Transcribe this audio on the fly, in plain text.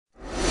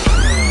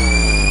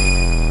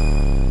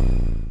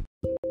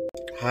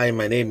Hi,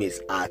 my name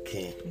is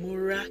Akin.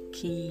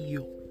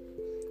 Murakiyo.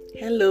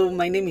 Hello,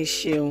 my name is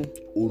Sheon.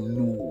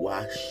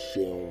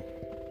 Oluwaseun.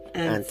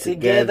 And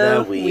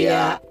together we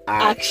are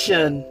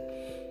Action.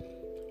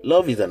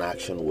 Love is an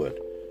action word.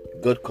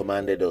 God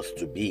commanded us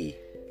to be.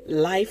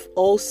 Life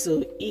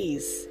also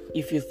is,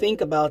 if you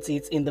think about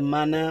it in the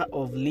manner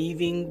of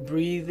living,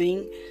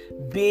 breathing,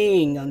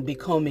 being, and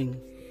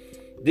becoming.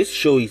 This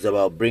show is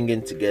about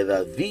bringing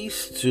together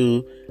these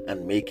two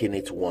and making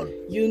it one.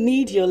 You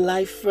need your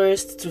life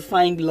first to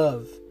find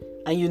love,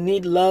 and you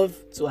need love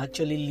to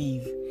actually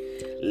live.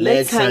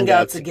 Let's hang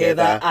out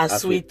together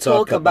as we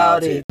talk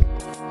about it.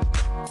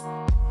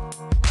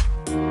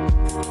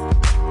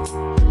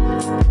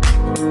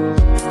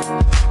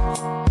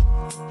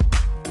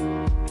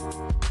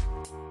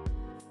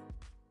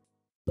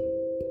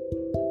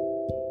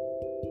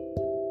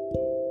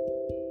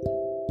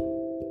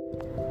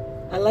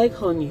 I like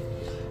honey.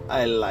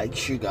 I like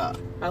sugar.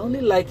 I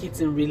only like it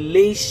in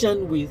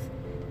relation with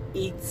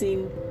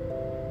eating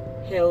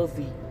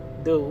healthy,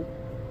 though.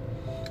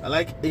 I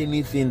like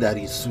anything that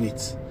is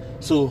sweet.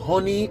 So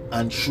honey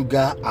and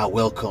sugar are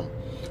welcome.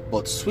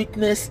 But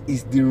sweetness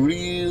is the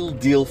real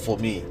deal for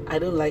me. I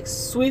don't like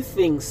sweet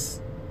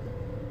things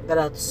that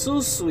are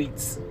too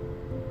sweet.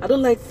 I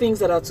don't like things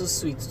that are too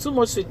sweet. Too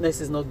much sweetness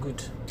is not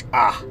good.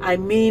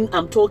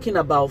 I'm talking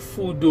about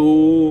food,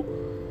 though.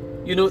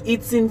 You know,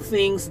 eating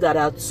things that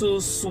are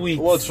too sweet.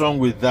 What's wrong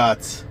with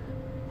that?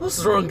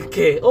 What's wrong,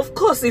 Kay? Of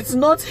course, it's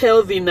not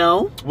healthy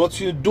now.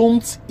 But you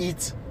don't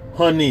eat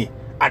honey.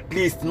 At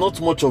least not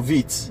much of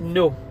it.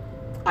 No,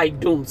 I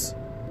don't.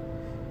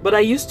 But I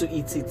used to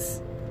eat it.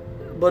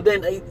 But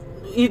then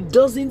it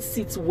doesn't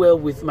sit well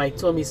with my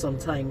tummy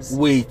sometimes.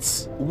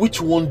 Wait, which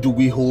one do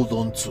we hold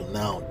on to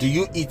now? Do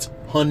you eat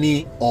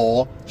honey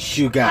or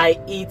sugar? I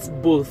eat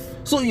both.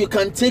 So you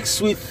can take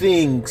sweet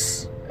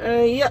things.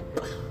 Yeah.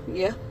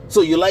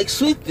 So you like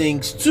sweet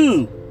things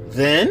too,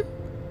 then?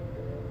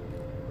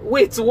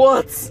 Wait,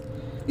 what?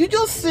 You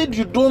just said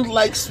you don't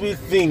like sweet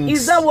things.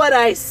 Is that what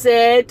I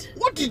said?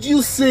 What did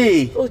you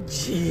say? Oh,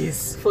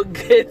 jeez.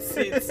 Forget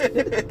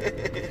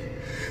it.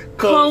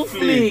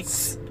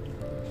 Conflicts.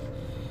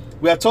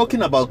 We are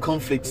talking about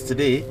conflicts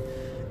today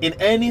in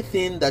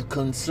anything that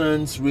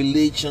concerns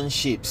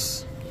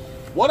relationships.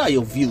 What are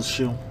your views,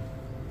 Shil?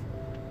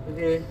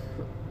 Okay.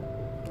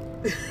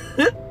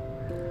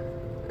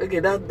 Okay,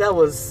 that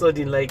was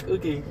sudden. Like,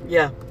 okay,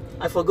 yeah.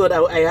 I forgot.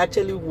 I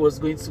actually was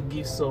going to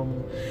give some.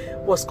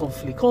 What's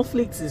conflict?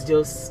 Conflict is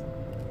just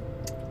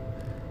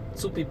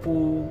two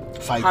people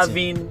fighting,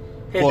 having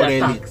head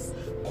attacks.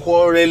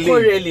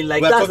 Quarreling.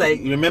 Like that's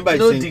like remember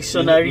no it's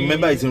dictionary.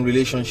 Remember it's in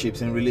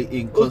relationships,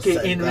 in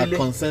consent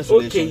relationships.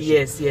 Okay,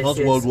 yes. Not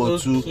World War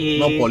II,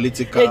 not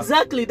political.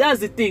 Exactly,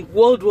 that's the thing.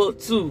 World War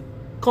II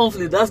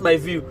conflict. That's my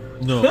view.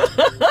 No,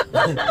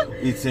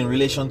 it's in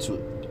relation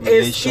to.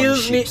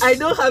 Excuse me, I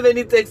don't have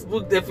any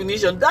textbook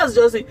definition. That's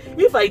just it.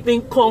 If I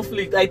think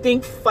conflict, I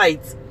think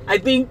fight. I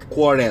think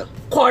quarrel.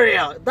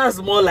 That's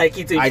more like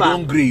it. I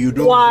don't agree. You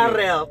don't.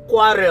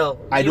 Quarrel.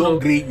 I don't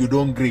agree. You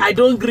don't agree. I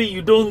don't agree.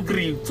 You don't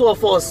agree. Two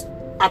of us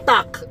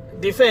attack,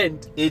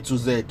 defend. A to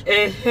Z.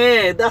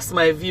 That's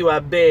my view. I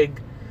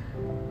beg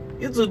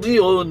you to do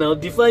your own now.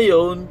 Define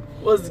your own.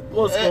 What's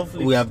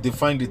conflict? We have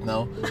defined it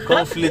now.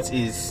 Conflict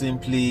is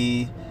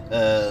simply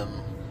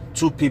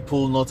two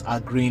people not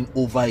agreeing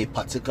over a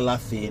particular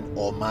thing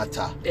or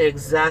matter.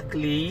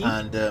 Exactly.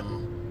 And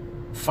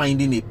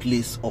finding a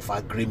place of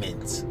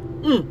agreement.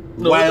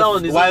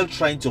 While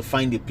trying to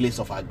find a place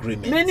of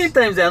agreement. Many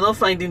times they are not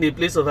finding a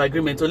place of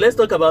agreement. So let's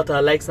talk about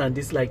our likes and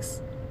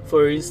dislikes.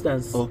 For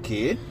instance.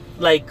 Okay.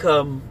 Like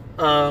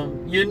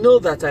you know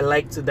that I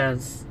like to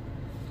dance.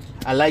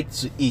 I like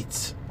to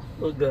eat.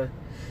 Oh God.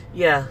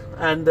 Yeah.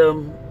 And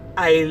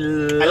I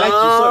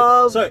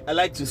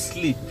like to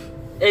sleep.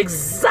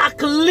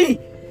 Exactly.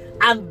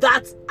 And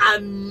that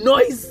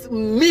annoys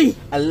me.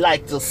 I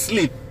like to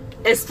sleep.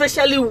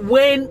 Especially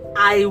when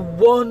I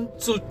want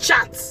to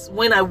chat,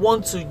 when I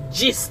want to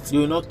gist.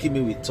 You will not kill me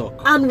with talk.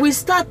 And we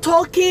start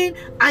talking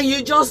and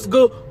you just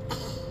go.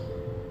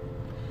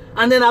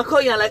 And then I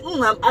call you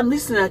and I'm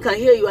listening, I can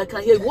hear you.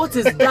 What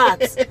is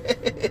that?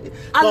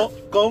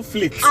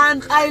 Conflict.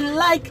 And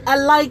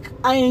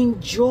I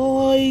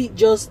enjoy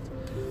just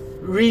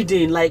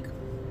reading. Like,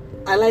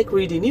 I like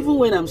reading. Even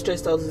when I'm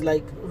stressed out, it's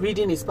like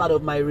reading is part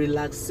of my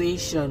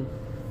relaxation,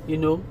 you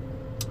know.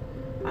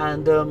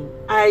 And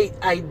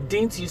I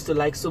didn't used to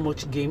like so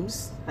much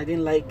games. I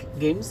didn't like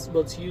games,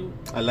 but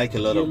I like a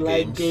lot of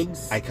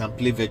games. I can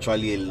play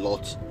virtually a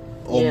lot.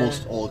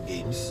 Almost all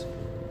games.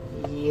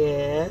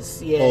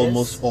 Yes.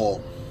 Almost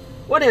all.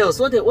 What else?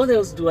 What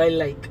else do I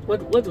like?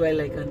 What do I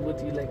like and what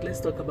do you like? Let's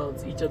talk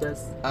about each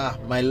other's.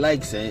 My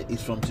likes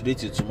is from today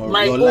to tomorrow.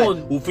 My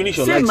own. We'll finish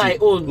your say likes. My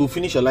own. We'll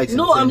finish your likes.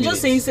 No, in 10 I'm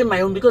just saying say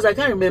my own because I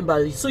can't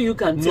remember. So you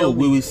can tell me.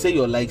 No, we will say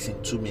your likes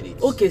in 2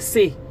 minutes. Okay,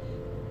 say.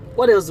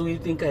 What else do you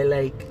think I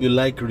like? You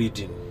like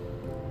reading.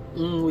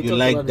 You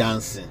like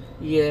dancing.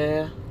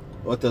 Yeah.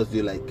 What else do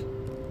you like?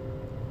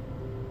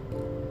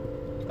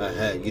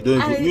 You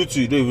don't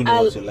even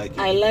know what you like.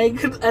 I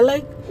like.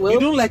 Well, you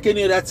don't like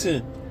any other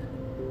thing.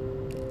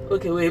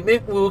 Okay, wait,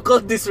 maybe we'll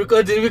cut this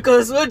recording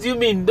because what do you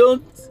mean?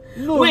 Don't.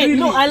 No, Wait,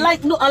 really. I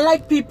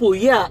like people.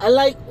 Yeah, I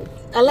like.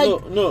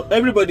 No,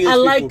 everybody is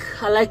people.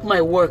 I like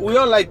my work. We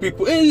all like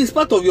people. Hey, it's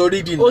part of your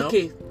reading now.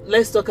 Okay,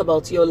 let's talk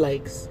about your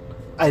likes.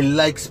 I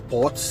like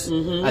sports.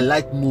 I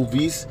like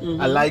movies.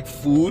 I like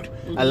food.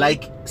 I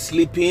like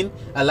sleeping.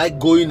 I like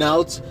going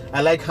out.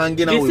 I like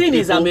hanging out The with thing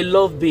people. is, I'm a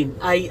love being.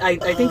 I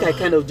think I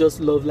kind of just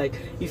love, like,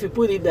 if you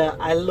put it there,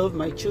 I love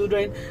my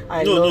children.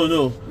 I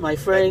love my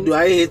friends. Do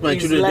I hate my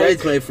It's children? Do I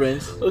hate my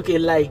friends? Okay,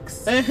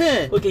 likes.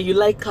 Okay, you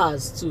like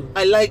cars too.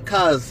 I like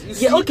cars. You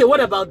Yeah, see? okay, what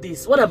about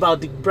this? What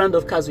about the brand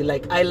of cars we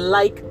like? I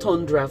like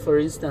Tundra, for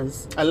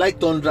instance. I like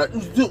Tundra.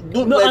 Don't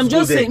No, let's I'm go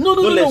just there. saying. No,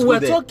 Don't let's go we're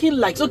there. talking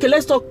likes. Okay,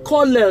 let's talk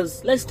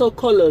colors.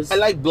 I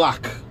like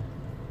black.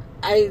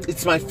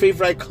 It's my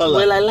favorite color.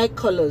 Well, I like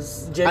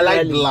colors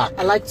generally. black.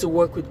 I like to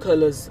work with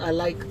colors. I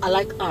like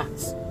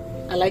art.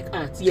 I like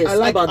art. Yes, I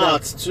like how about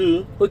art that?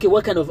 too. Okay,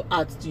 what kind of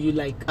art do you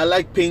like? I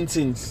like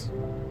paintings.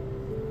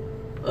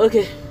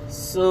 Okay,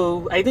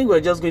 so I think we're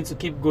just going to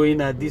keep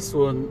going at this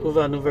one over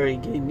and over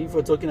again if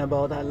we're talking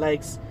about our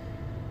likes.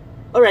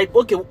 All right,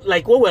 okay,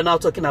 like what we're now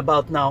talking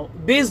about now,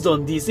 based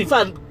on this, in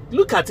fact,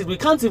 look at it, we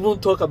can't even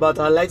talk about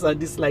our likes and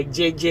dislikes.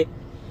 JJ,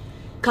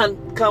 can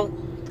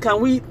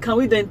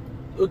we then,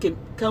 okay,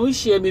 can we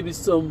share maybe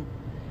some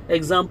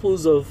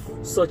examples of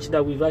such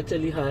that we've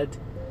actually had?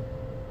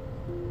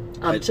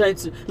 I'm trying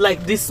to,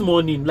 like this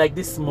morning, like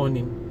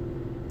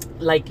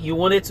you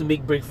wanted to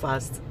make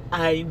breakfast.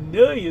 I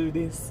know you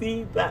didn't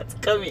see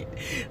that coming,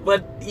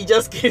 but it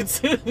just came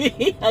to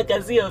me. I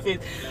can see your face.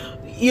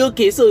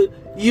 Okay, so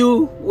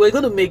you were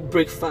going to make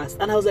breakfast,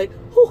 and I was like,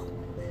 oh,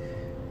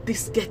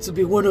 this gets to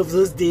be one of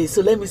those days,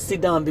 so let me sit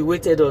down and be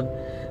waited on.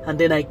 And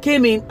then I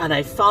came in and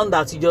I found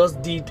that you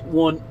just did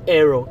one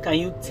error. Can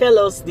you tell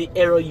us the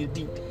error you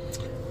did?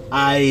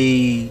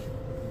 I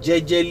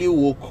gingerly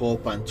woke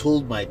up and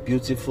told my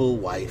beautiful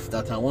wife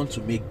that I want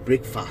to make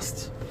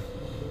breakfast.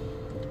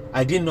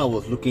 I didn't know I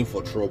was looking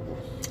for trouble.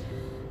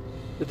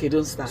 Okay,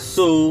 don't start.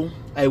 So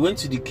I went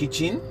to the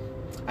kitchen.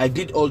 I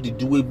did all the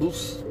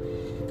doables.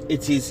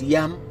 It is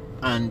yam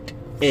and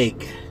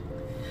egg.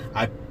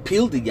 I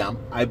peeled the yam.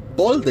 I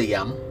boiled the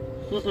yam.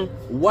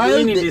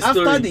 While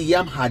after the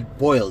yam had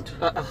boiled,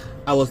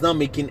 I was now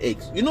making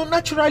eggs. You know,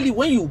 naturally,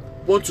 when you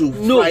want to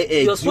fry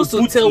eggs, you're supposed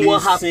to tell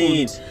what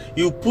happened.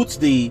 You put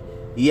the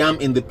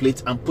yam in the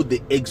plate and put the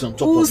eggs on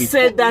top of it. Who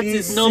said that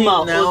is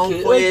normal? Now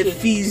for a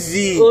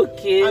fizzy.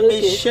 Okay, I'm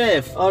a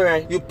chef. All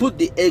right. You put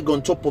the egg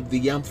on top of the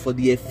yam for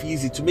the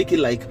fizzy to make it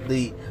like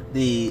the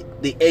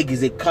egg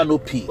is a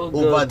canopy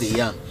over the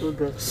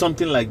yam,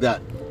 something like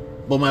that.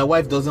 But my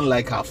wife doesn't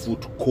like her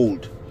food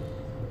cold.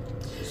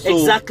 So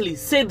exactly.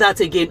 Say that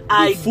again.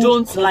 I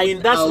don't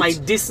like. That's my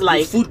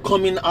dislike. The food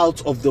coming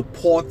out of the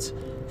pot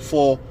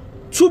for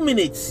 2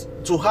 minutes,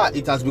 to her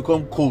it has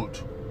become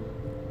cold.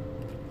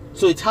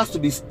 So it has to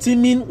be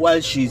steaming while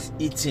she's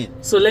eating.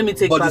 So let me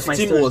take back my story. But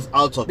the steam was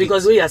out of it.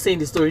 Because when you are saying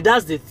the story,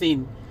 that's the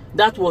thing.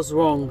 That was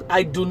wrong.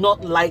 I do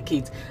not like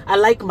it. I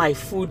like my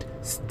food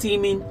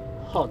steaming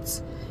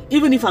hot.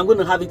 Even if I'm going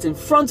to have it in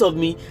front of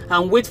me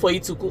and wait for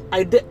it to cool.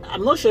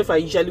 I'm not sure if I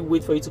usually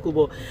wait for it to cool,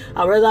 but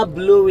I'd rather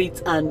blow it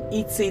and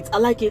eat it. I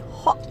like it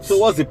hot. So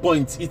what's the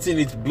point? Eating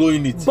it,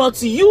 blowing it? But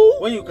you,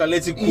 when you can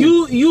let it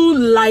cool. You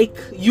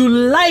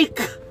like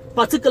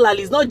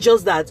particularly, it's not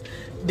just that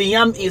the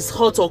yam is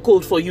hot or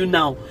cold for you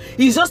now.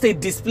 It's just a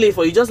display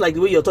for you, just like the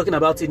way you're talking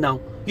about it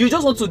now. You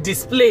just want to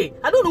display.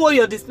 I don't know what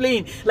you're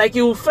displaying. Like,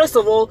 you first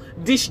of all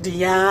dish the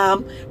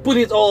yam, put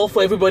it all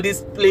for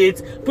everybody's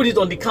plate, put it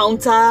on the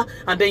counter,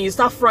 and then you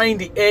start frying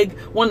the egg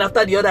one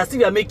after the other as if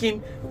you're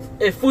making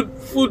a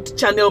food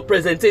channel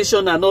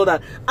presentation and all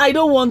that. I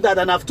don't want that,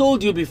 and I've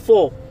told you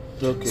before.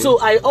 Okay. So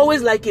I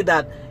always like it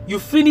that you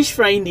finish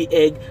frying the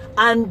egg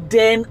and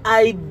then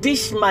I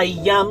dish my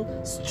yam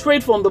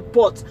straight from the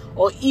pot.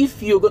 Or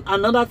if you go,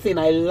 another thing,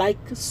 I like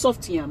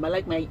soft yam. I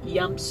like my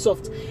yam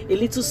soft, a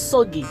little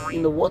soggy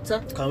in the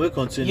water. Can we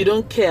continue? You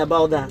don't care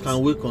about that.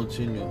 Can we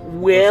continue?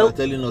 Well, you're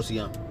telling us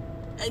yam.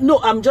 No,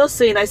 I'm just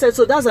saying. I said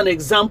so. That's an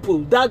example.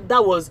 That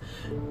was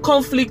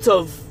conflict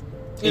of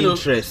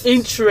interest.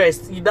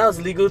 Interest. That's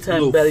legal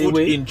term, by the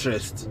way.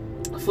 Interest.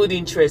 Food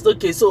interest.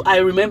 Okay, so I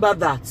remember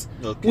that.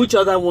 Okay. Which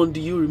other one do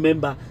you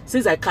remember?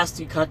 Since I cast,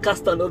 you can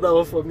cast another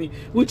one for me.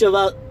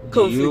 Whichever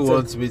conflict. You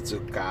want me to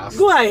cast?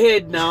 Go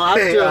ahead now.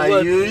 After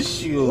are you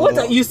sure?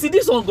 What you see?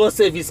 This one God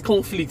save is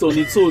conflict on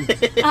its own.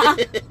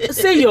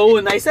 Say your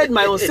own. I said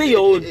my own. Say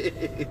your own.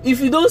 If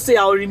you don't say,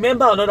 I'll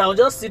remember another. I'll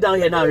just sit down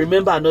here now.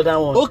 Remember another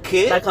one.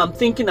 Okay. Like I'm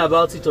thinking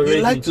about it already.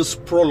 You like to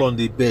sprawl on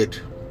the bed.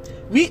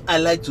 Me, I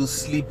like to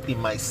sleep in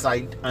my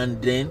side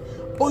and then.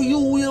 But you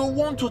will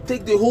want to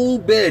take the whole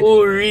bed.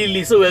 Oh,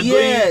 really? So we're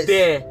going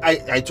there.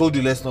 I told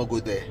you let's not go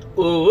there.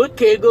 Oh,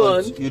 okay, go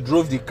on. You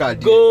drove the car.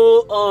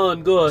 Go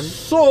on.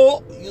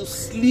 So you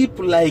sleep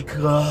like.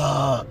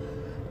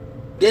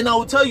 Then I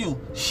will tell you,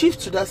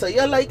 shift to that side.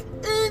 You're like,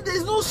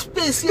 there's no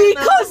space here.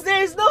 Because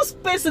there is no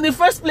space in the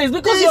first place.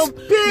 Because you're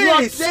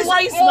twice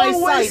my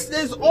size.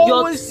 There's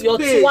always space.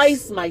 You're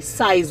twice my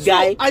size,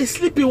 guy. So I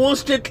sleep in one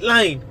straight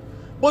line.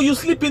 But you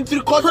sleep in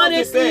 3/4 of the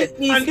Honestly, bed,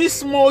 and this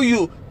small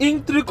you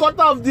in 3/4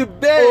 of the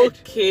bed.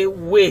 Okay,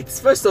 wait.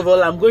 First of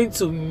all, I'm going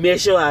to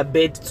measure our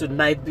bed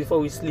tonight before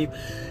we sleep.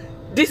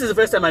 This is the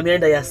first time I'm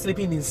hearing that you're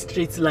sleeping in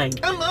straight line.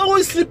 I'm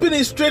always sleeping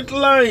in straight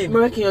line.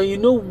 Marakion, you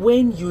know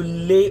when you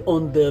lay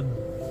on the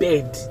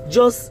bed,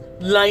 just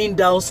lying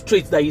down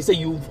straight, that you say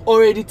you've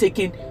already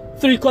taken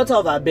 3/4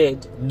 of our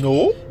bed.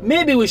 No.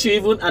 Maybe we should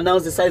even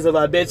announce the size of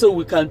our bed so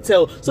we can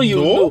tell, so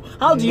you know.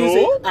 How do you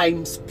say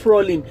I'm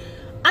sprawling?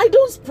 I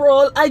don't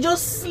sprawl, I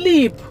just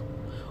sleep.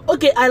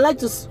 Okay, I like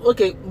to.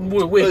 Okay,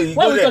 wait.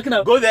 What are we talking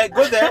about? Go there.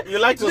 You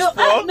like to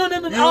sprawl? No.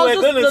 You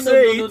were going to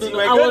say it.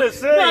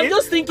 No, I'm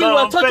just thinking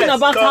we're talking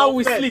about how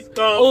we sleep.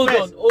 Hold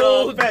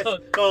on.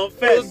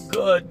 Confess. Oh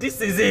God,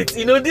 this is it.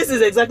 You know, this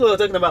is exactly what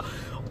we're talking about.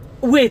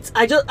 Wait,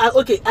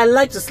 I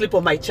like to sleep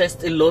on my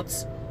chest a lot.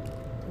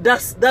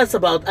 That's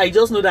about. I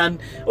just know that.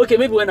 Okay,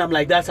 maybe when I'm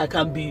like that, I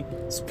can be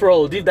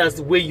sprawled. If that's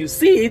the way you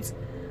see it,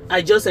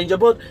 I just enjoy.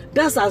 But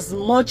that's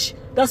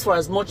for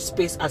as much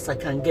space as I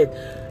can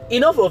get.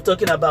 Enough of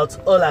talking about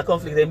all our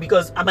conflict then,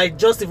 because I might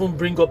just even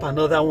bring up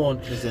another one.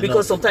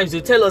 Because sometimes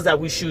you tell us that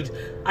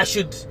I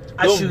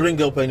should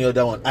bring up any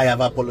other one. I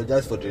have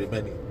apologized for the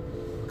remaining.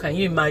 Can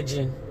you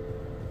imagine?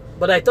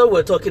 But I thought we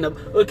were talking about,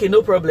 okay,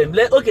 no problem.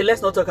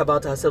 Let's not talk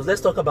about ourselves.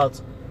 Let's talk about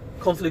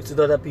conflict with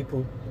other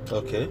people.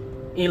 Okay.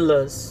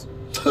 In-laws.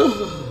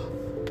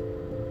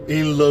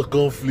 In-law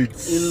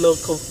conflicts. In-law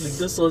conflict.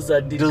 Those ones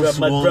are the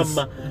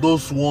drama.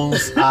 Those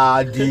ones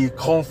are the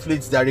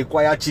conflicts that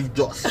require chief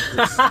judge.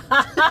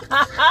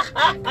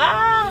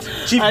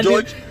 Chief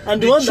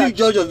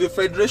judge of the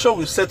federation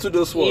will settle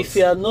those ones. If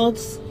you are not,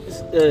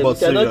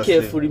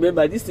 careful,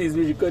 remember this is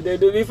being recorded.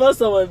 Before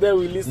someone there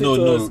will listen to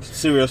us. No,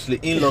 seriously,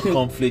 in-law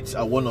conflicts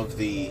are one of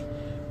the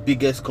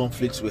biggest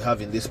conflicts we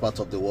have in this part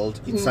of the world.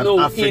 It's an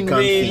African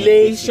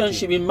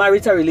relationship, in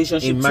marital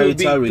relationship, in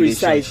marital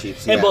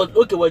relationships. Yeah. But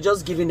okay, we're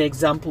just giving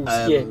examples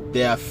here.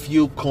 There are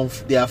few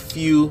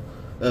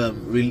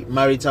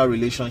marital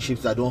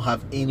relationships that don't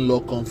have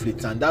in-law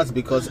conflicts, and that's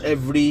because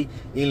every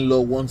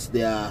in-law wants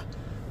the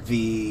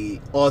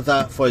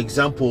other. For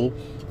example,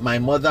 my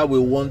mother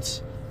will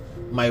want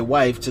my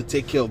wife to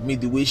take care of me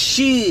the way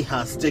she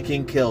has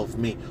taken care of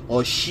me,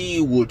 or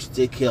she would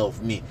take care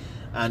of me,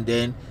 and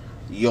then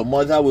your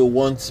mother will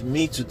want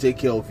me to take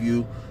care of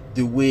you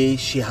the way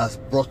she has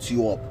brought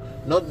you up,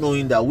 not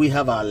knowing that we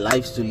have our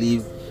lives to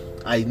live.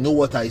 I know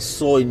what I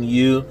saw in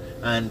you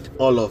and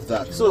all of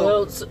that.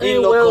 So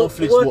in-law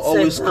conflicts will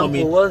always come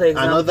in.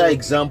 Another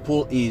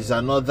example is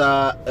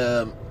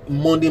another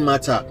money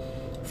matter.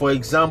 For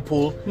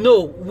example,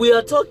 no, we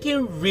are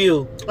talking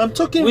real. I'm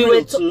talking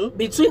real too.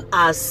 Between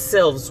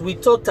ourselves, we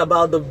talked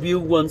about the real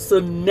one. So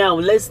now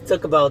let's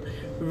talk about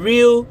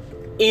real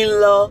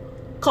in-law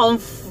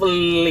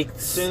conflict.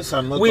 Since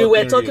I'm not we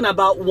were talking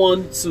about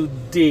one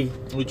today.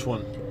 Which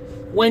one?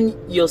 When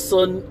your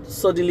son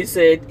suddenly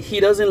said he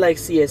doesn't like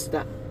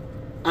siesta,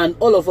 and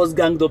all of us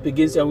ganged up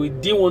against you, and we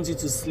didn't want you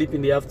to sleep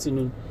in the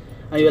afternoon,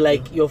 and you're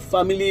like, your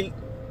family.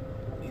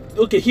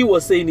 Okay, he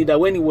was saying it that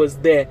when he was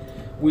there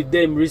with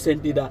them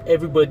recently, that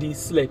everybody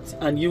slept,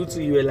 and you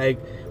were like,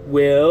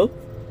 well,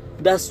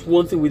 that's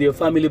one thing with your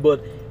family,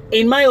 but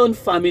in my own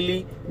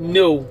family,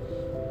 no.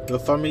 Your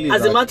family is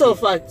as a matter of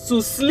fact,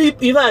 to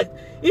sleep, in fact,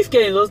 if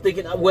Ken is not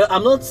taking, well,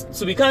 I'm not,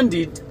 to be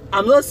candid,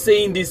 I'm not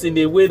saying this in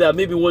a way that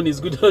maybe one is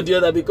good or the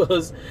other,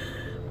 because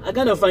I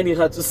kind of find it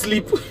hard to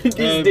sleep these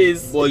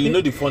days. Well, you know,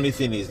 the funny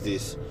thing is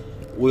this: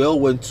 we all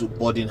went to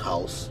boarding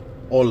house,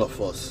 all of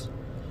us,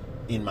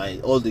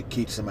 all the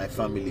kids in my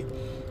family.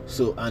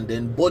 So, and then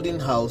in boarding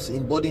house,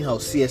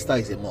 siesta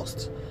is a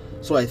must.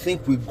 So I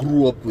think we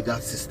grew up with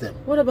that system.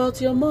 What about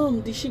your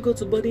mom? Did she go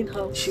to boarding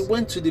house? She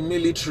went to the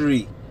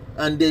military.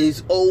 And there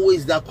is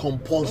always that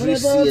compulsory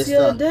siesta. What about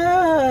your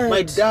dad?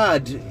 My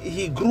dad,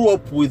 he grew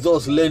up with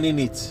us learning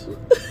it.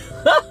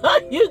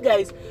 You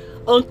guys,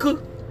 uncle,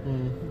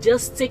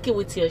 just take it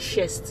with your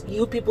chest.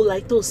 You people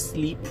like to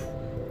sleep.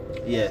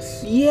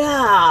 Yes.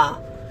 Yeah.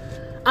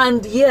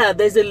 And yeah,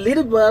 there's a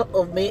little part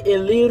of me,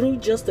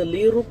 just a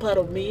little part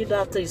of me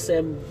that is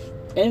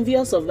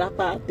envious of that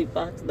part, the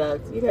fact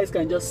that you guys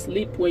can just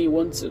sleep when you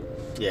want to.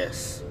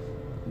 Yes.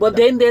 But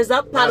then there's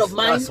that part of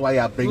mine, that's why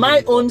I bring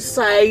my own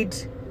side.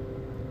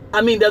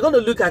 I mean, they're going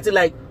to look at it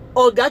like,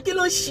 oh,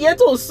 Gakilo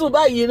Shieto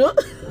Suba, you know?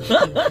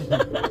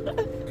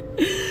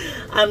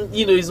 And,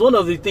 you know, it's one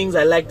of the things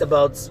I liked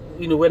about,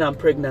 you know, when I'm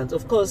pregnant.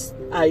 Of course,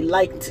 I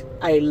liked.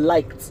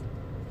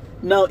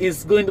 Now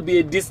it's going to be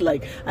a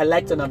dislike. I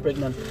liked when I'm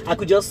pregnant. I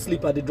could just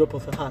sleep at the drop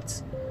of a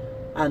hat.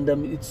 And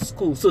it's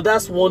cool. So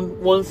that's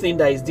one thing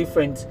that is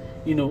different,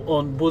 you know,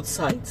 on both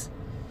sides.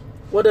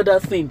 What other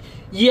thing?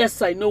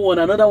 Yes, I know one.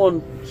 Another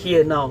one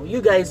here now. You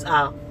guys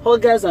are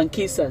huggers and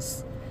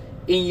kissers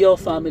in your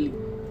family.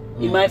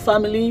 In my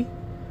family,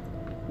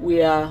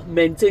 we are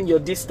maintain your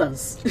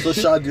distance.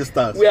 Social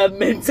distance. We are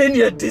maintain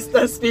your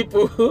distance,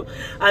 people.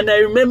 And I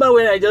remember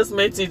when I just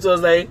met you, it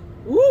was like,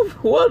 woo,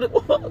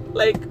 what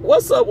like,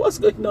 what's up? What's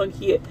going on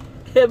here?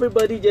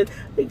 Everybody just,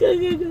 I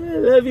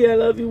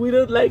love you. We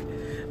don't like,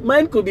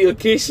 Mine could be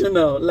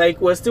occasional, like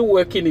we're still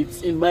working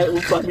it in my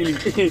own family.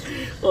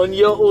 On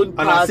your own And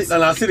part,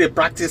 I see the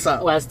practice.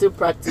 we're still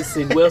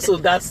practicing. So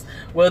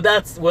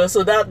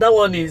that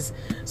one is.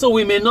 So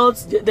we may not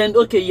then.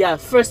 Okay, yeah.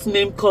 First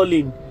name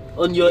calling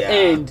on your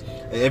end.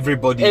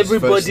 Everybody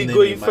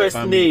going first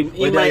name.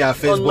 Whether you are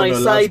first on born my or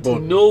side, last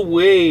born. no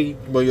way.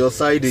 But your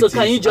side So it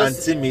can is you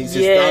just Auntie me, sister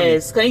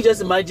yes? Can you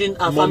just imagine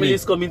our Mommy.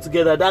 families coming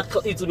together?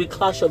 It will be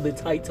Clash of the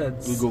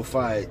Titans. we go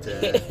fight.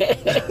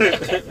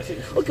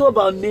 Okay, what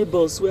about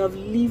neighbors? We have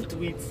lived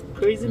with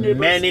crazy neighbors.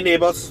 Many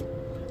neighbors,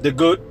 the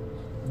good,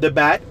 the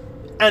bad,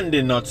 and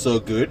the not so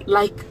good.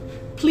 Like,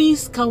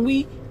 please, can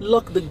we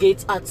lock the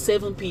gates at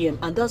 7 p.m.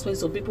 and that's when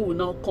some people will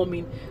now come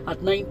in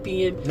at 9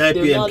 p.m. 9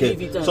 They'll now p.m.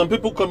 leave it and- Some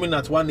people come in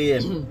at 1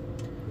 a.m.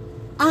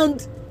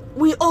 and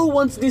we all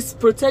want this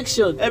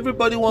protection.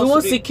 Everybody We wants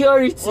want to be,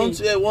 security. one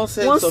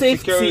sense Want of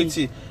safety.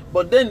 security.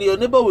 But then your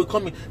neighbor will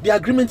come in. The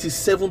agreement is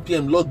 7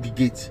 p.m. Lock the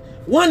gate.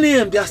 1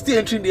 a.m. they are still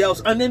entering the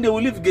house, and then they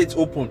will leave gates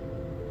open.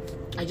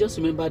 I just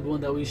remembered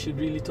one that we should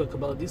really talk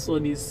about. This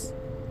one is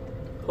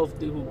off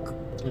the hook.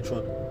 Which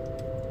one?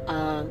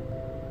 A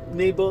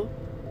neighbor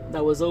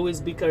that was always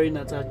bickering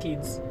at our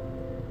kids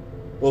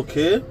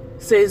Okay.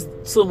 says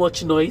so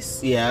much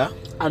noise, Yeah.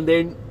 and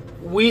then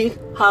we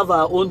have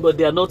our own, but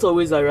they are not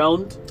always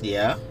around.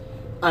 Yeah.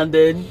 And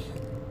then,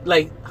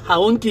 like, her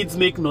own kids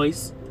make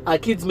noise, our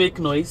kids make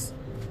noise,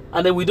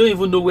 and then we don't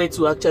even know where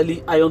to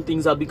actually iron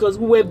things out because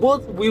we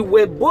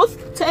were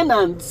both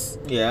tenants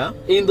Yeah.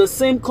 in the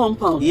same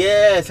compound.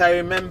 Yes, I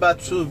remember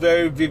too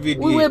very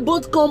vividly. We were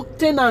both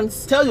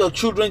tenants, Tell your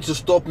children to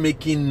stop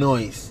making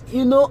noise.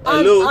 you know.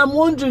 And Hello? I'm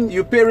wondering,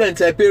 You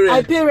parents, I parent.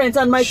 I parent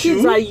and my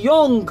kids Shoo? are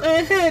young.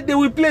 They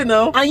will play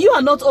now. And you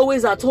are not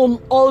always at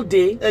home all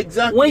day.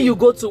 Exactly. When you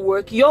go to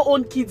work, your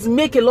own kids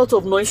make a lot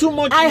of noise. Too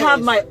much I have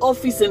noise. my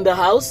office in the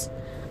house,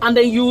 and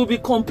then you will be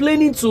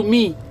complaining to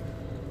me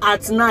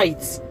at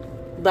night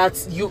that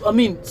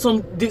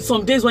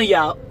some days when you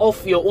are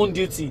off your own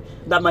duty,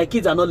 that my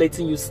kids are not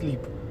letting you sleep.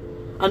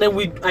 And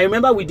then I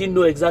remember we didn't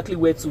know exactly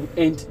where to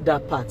end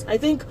that part. I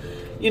think,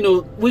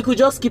 we could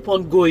just keep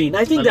on going.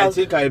 I think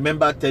I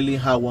remember telling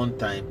her one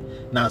time,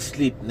 now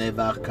sleep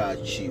never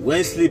catch you.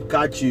 When sleep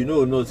catch you,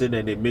 no, say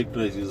then they make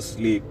noise, you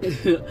sleep.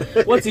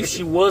 what if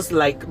she was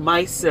like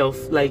myself,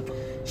 like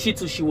she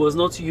was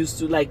not used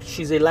to, like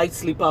she's a light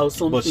sleeper or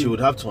something. But she would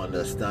have to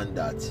understand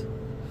that.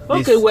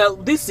 Okay, well,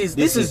 this is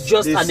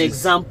just an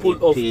example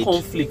of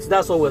conflict.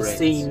 That's what we're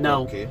saying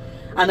now. Okay.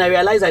 And I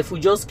realize if we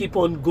just keep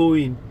on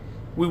going,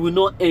 we will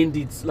not end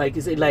it. Like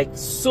you said, like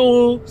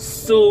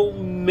so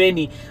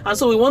many. And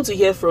so we want to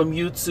hear from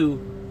you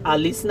too, our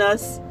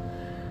listeners.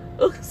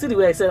 Oh, see the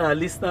way I said our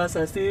listeners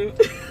are still.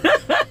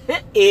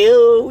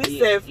 Ew,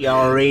 You're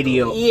on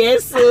radio.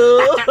 Yes,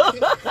 so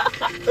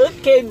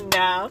okay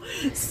now.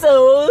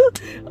 So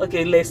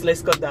okay,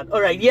 let's cut that.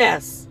 All right,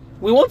 yes.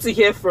 We want to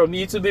hear from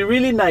you to be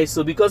really nice.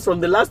 So because from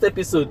the last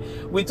episode,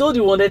 we told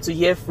you we wanted to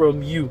hear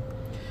from you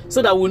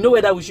so that we'll know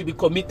whether we should be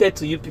committed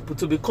to you people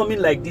to be coming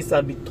like this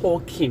and be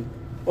talking.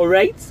 All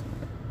right?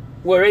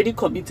 We're already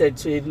committed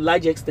to a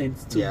large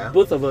extent to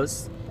both of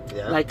us.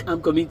 Yeah. Like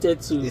I'm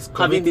committed to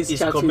having this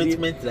chat with you.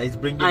 Commitment that is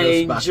bringing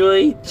I us back.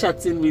 enjoy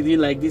chatting with you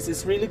like this.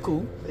 It's really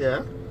cool.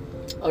 Yeah.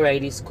 All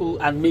right, it's cool.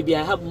 And maybe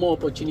I have more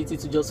opportunity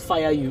to just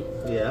fire you.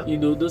 Yeah.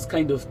 Those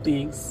kind of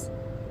things.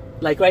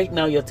 Like right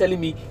now, you're telling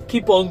me,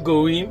 keep on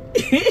going.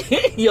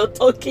 You're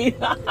talking.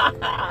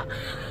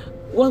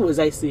 What was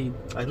I saying?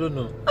 I don't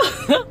know.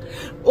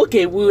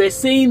 Okay, we were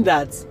saying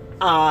that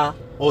our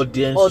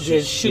audience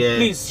should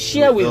please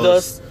share with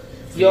us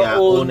your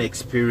own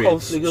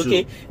experience. Conflict.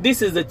 Okay,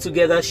 this is the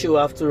Together show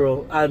after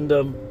all, and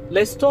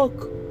let's talk.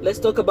 Let's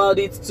talk about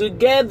it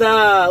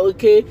together.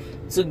 Okay,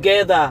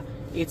 together.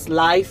 It's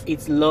life,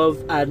 it's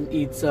love, and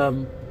it's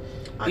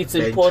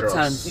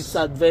important, it's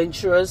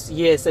adventurous.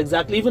 Yes,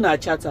 exactly. Even our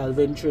chats are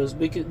adventurous.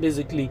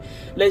 Basically,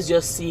 let's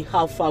just see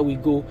how far we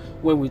go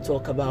when we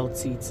talk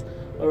about it.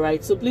 All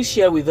right, so please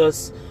share with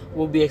us.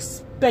 We'll be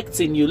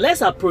expecting you.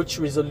 Let's approach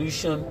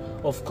resolution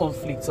of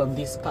conflicts on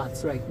this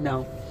part right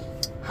now.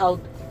 How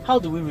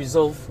do we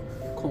resolve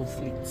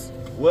conflicts?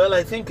 Well,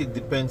 I think it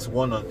depends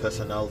on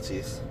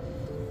personalities,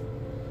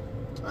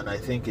 and I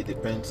think it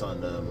depends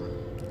on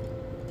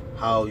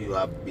how you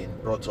have been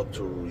brought up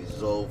to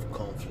resolve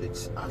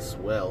conflicts as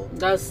well.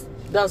 That's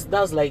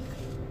like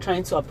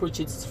trying to approach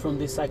it from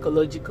the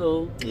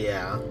psychological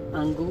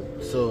angle.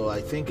 So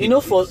I think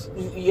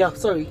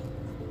sorry.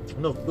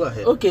 No, go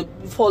ahead. Okay,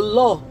 for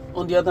law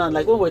on the other hand,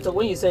 like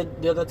when you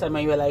said the other time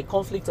and you were like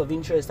conflict of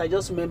interest, I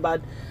just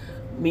remembered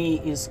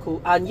me in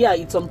school, and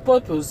it's on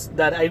purpose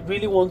that I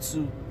really want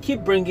to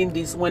keep bringing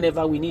this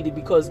whenever we need it,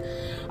 because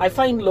I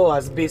find law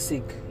as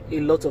basic a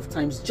lot of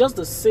times, just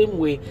the same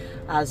way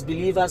as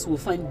believers will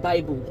find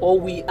Bible, or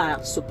we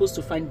are supposed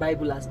to find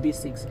Bible as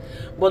basics.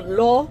 But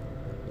law,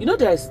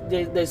 there's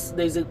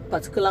a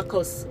particular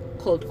course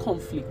called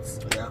conflicts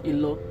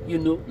in law.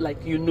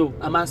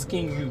 I'm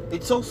asking you.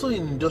 It's also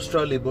in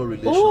industrial labor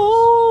relations.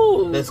 Oh,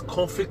 Oh, There's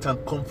conflict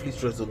and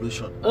conflict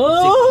resolution. oh,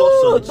 It's a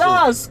course on its own.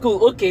 that's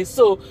cool. Okay,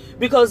 so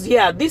because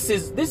this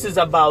is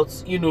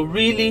about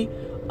really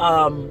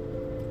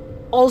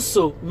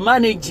also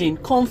managing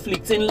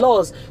conflict in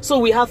laws. So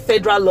we have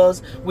federal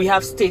laws, we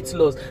have state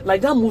laws.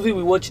 Like that movie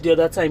we watched the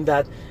other time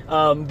that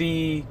I'm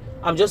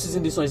just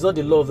using this one, it's not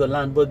the law of the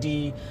land, but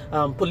the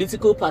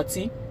political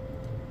party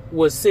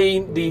was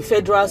saying, the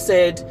federal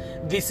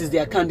said this is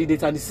their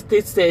candidate and the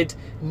state said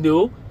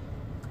no.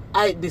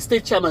 The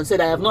state chairman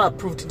said, I have not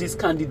approved this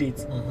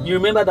candidate. You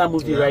remember that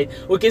movie, right?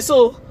 Okay,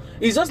 so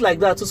it's just like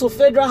that. So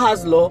federal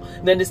has law,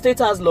 then the state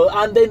has law,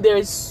 and then there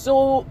are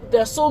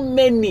so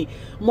many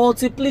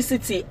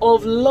multiplicity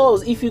of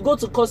laws. If you go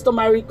to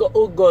customary,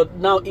 oh God,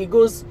 now it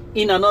goes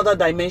in another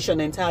dimension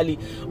entirely.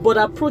 But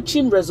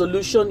approaching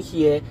resolution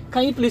here,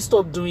 can you please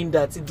stop doing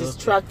that? It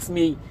distracts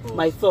me,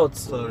 my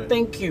thoughts. Sorry.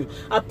 Thank you.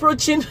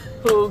 Approaching,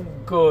 oh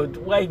God,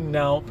 why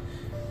now?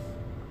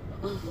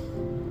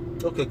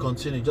 Okay,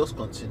 continue. Just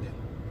continue.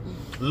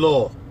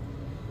 Law.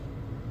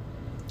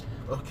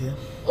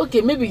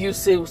 Okay, Maybe you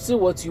say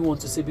what you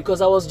want to say,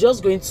 because I was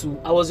just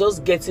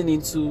getting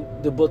into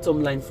the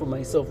bottom line for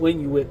myself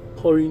when you were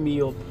pouring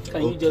me up.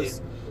 Can you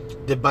just...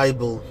 The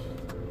Bible.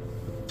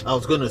 I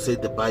was going to say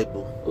the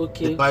Bible.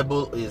 Okay. The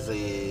Bible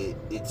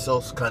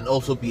can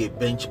also be a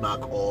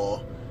benchmark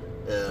or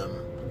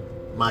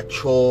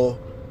mature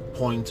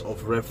point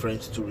of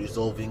reference to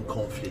resolving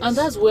conflicts. And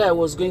that's where I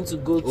was going to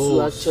go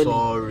to actually.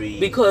 Sorry.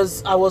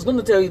 Because I was going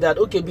to tell you that,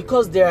 okay,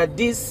 because there are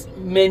these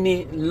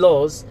many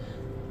laws,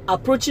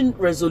 approaching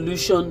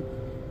resolution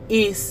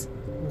is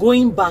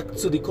going back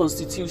to the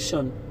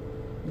Constitution.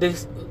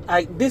 This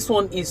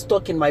one is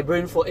stuck in my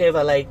brain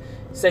forever. Like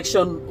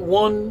section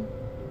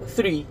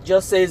 1(3)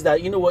 just says that,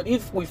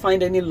 if we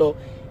find any law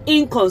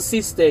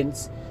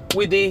inconsistent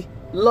with the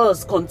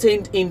laws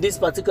contained in this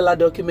particular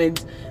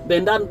document,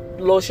 then that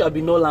law shall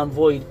be null and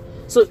void.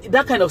 So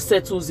that kind of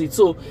settles it.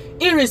 So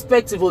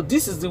irrespective of,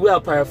 this is the way I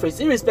paraphrase,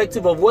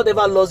 irrespective of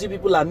whatever laws you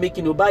people are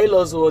making,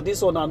 bylaws or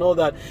this one and all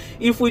that,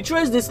 if we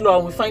trace this law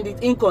and we find it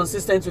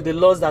inconsistent with the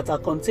laws that are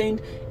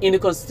contained in the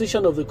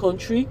constitution of the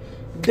country,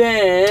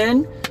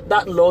 then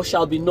that law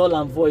shall be null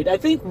and void. I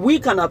think we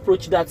can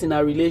approach that in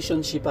our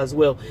relationship as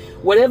well.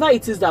 Whatever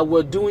it is that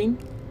we're doing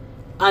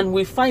and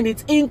we find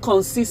it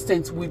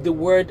inconsistent with the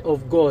word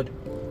of God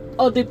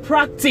or the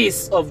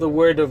practice of the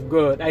word of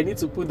God, I need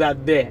to put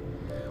that there.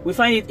 We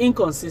find it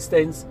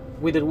inconsistent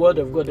with the word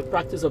of God, the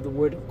practice of the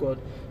word of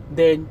God,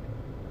 then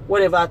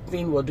whatever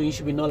thing we're doing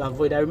should be null and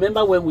void. I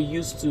remember when we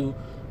used to,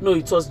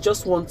 it was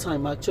just one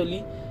time actually,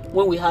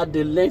 when we had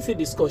the lengthy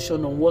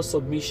discussion on what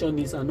submission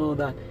is and all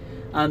that,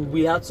 and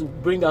we had to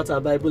bring out our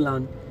Bible.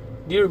 And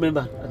do you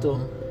remember at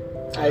all?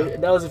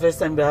 That was the first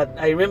time that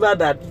I remember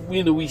that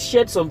we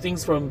shared some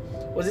things from,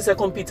 was it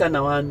 2 Peter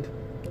now, and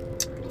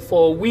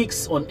for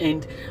weeks on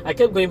end I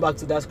kept going back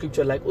to that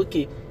scripture, like,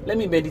 okay, let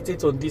me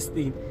meditate on this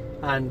thing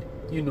and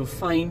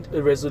find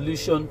a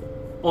resolution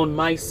on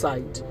my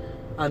side,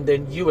 and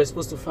then you were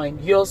supposed to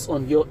find yours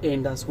on your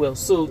end as well.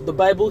 So the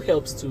Bible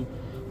helps too,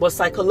 but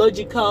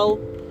psychological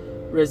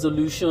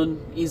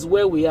resolution is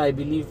where we are, I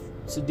believe,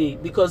 today,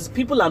 because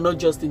people are not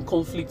just in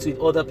conflict with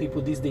other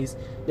people these days,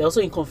 they're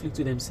also in conflict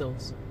with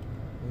themselves.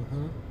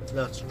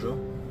 That's true.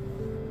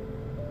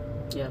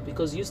 Yeah,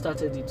 because you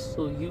started it,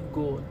 so you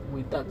go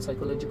with that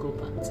psychological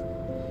part.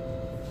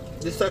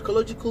 The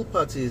psychological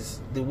part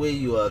is the way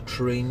you are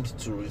trained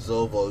to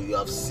resolve, or you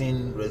have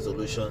seen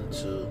resolution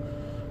to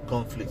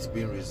conflicts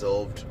being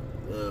resolved,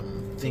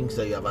 things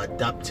that you have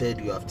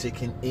adapted, you have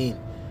taken in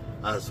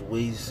as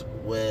ways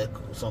where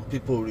some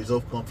people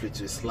resolve conflicts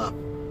with slap,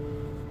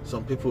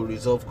 some people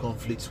resolve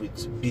conflicts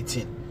with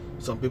beating,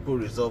 some people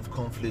resolve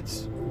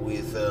conflicts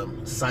with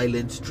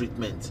silent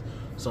treatment,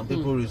 some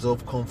people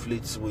resolve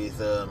conflicts with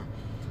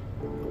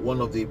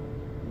one of the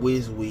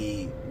ways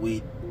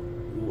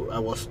I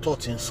was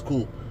taught in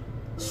school,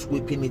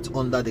 sweeping it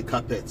under the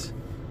carpet.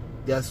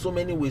 There are so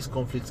many ways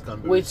conflicts can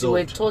be resolved. You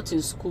were taught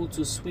in school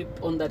to sweep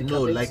under the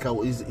carpet?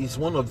 No, it's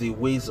one of the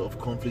ways of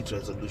conflict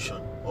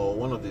resolution, or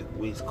one of the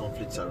ways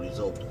conflicts are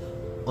resolved,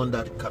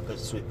 under the carpet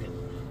sweeping.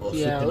 Or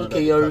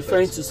okay, you're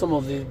referring to some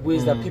of the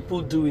ways that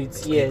people do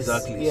it. Yes,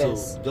 exactly.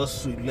 Yes. So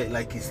just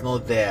like it's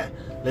not there,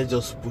 let's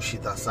just push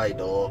it aside,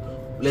 or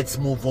let's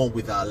move on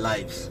with our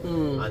lives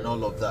and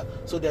all of that.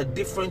 So there are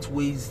different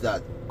ways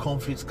that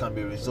conflicts can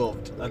be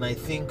resolved, and I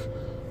think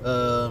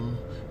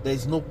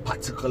there's no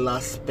particular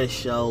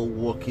special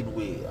working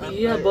way.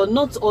 But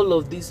not all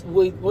of these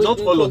not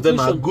all of them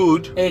are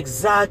good.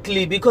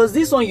 Exactly, because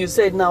this one you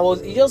said now,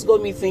 it just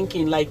got me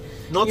thinking, like,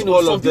 not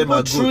all of them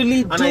are good,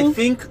 and I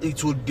think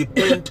it would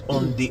depend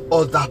on the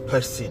other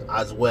person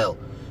as well.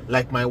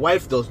 Like, my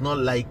wife does not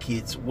like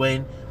it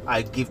when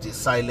I give the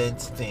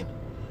silent thing,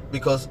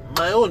 because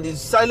my own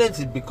is silent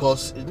is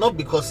because, not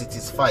because it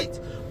is fight,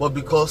 but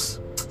because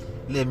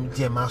let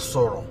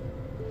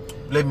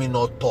me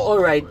not talk. All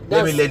right,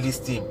 let me let this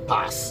thing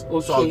pass.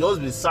 Okay. So I'll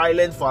just be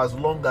silent for as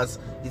long as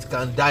it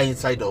can die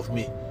inside of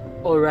me.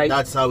 All right,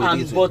 that's how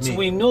it is with me. But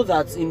we know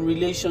that in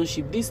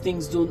relationship, these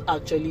things don't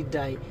actually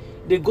die.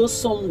 They go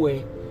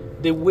somewhere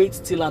they wait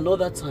till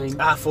another time.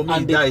 For me,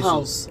 and it they dies.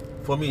 pounce.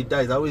 For me, it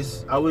dies. I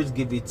always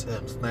give it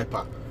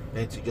sniper,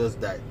 then to just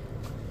die.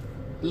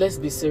 Let's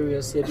be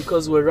serious here,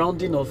 because we're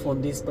rounding off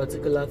on this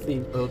particular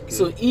thing. Okay.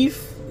 So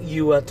if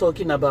you are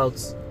talking about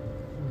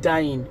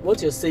dying,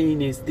 what you're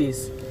saying is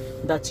this,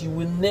 that you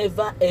will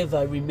never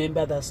ever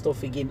remember that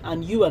stuff again.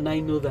 And you and I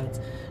know that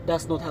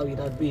that's not how it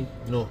had been.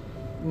 No.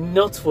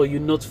 Not for you,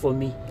 not for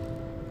me,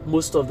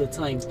 most of the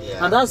time.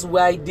 Yeah. And that's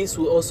why this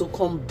will also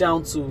come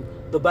down to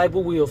the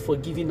Bible way of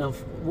forgiving, and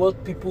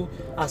what people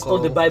has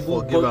called the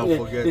Bible, forgive and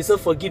forget. they say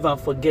forgive and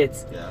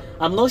forget. Yeah.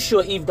 I'm not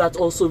sure if that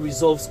also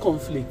resolves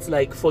conflict,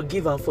 like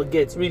forgive and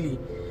forget, really.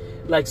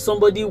 Like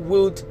somebody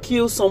would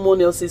kill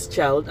someone else's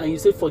child and you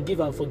say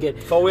forgive and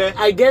forget. For where?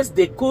 I guess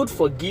they could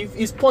forgive.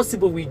 It's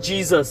possible with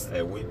Jesus.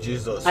 With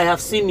Jesus. I have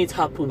seen it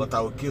happen. But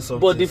I will kill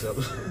something.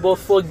 But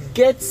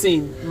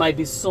forgetting might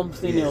be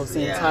something else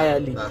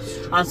entirely. That's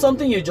true. And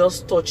something you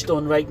just touched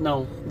on right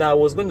now that I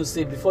was going to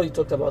say before you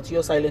talked about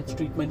your silent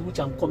treatment, which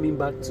I'm coming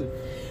back to.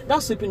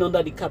 That sweeping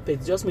under the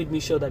carpet just made me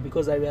sure that,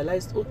 because I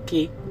realized,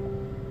 okay,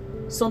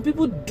 some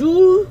people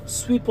do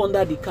sweep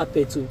under the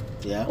carpet too.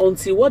 Yeah.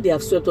 Until what they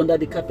have swept under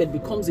the carpet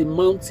becomes a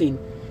mountain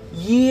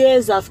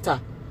years after.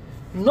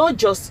 Not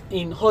just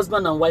in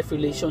husband and wife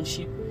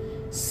relationship,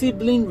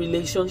 sibling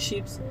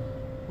relationships,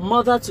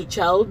 mother to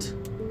child,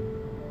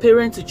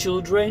 parent to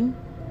children,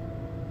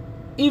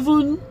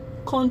 even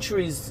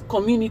countries,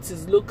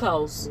 communities,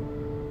 locals.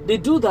 They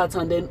do that,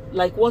 and then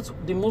like what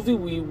the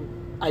movie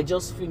I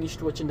just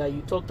finished watching that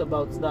you talked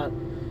about, that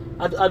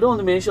I don't want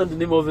to mention the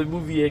name of the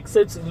movie,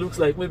 except it looks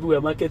like maybe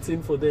we're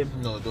marketing for them.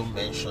 No, don't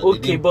mention.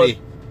 Okay, but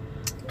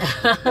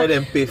let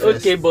them pay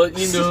first. Okay, but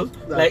you know,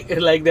 like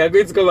they're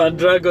going to come and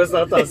drag us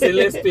out and say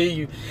let's pay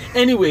you.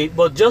 Anyway,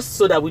 but just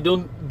so that we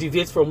don't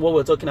deviate from what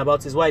we're talking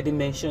about is why I didn't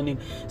mention it.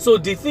 So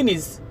the thing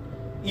is,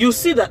 you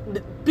see that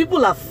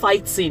people are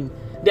fighting.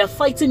 They're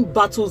fighting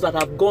battles that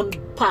have gone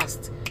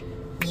past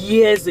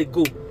years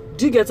ago.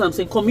 Do you get what I'm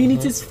saying?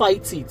 Communities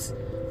fight it.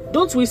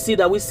 Don't we see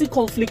that? We see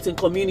conflict in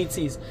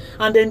communities,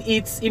 and then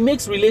it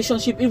makes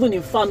relationship, even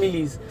in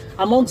families,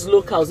 amongst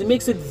locals, it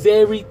makes it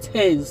very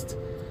tensed.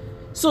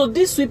 So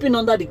this sweeping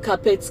under the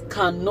carpet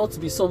cannot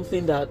be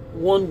something that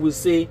one will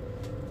say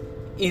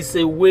is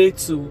a way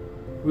to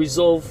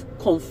resolve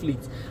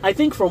conflict. I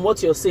think from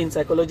what you're saying,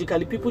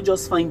 psychologically, people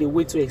just find a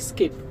way to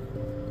escape.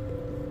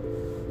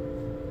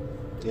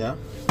 Yeah,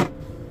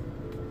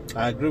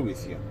 I agree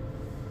with you.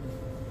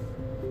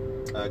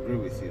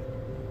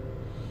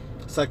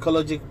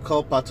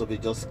 Psychological part of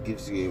it just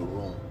gives you a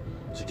room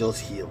to just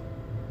heal.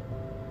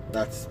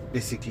 That's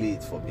basically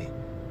it for me.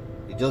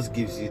 It just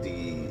gives you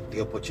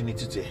the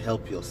opportunity to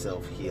help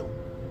yourself heal.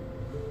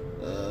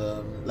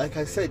 Like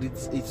I said,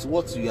 it's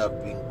what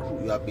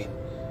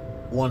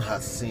one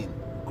has seen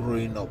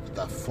growing up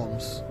that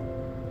forms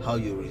how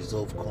you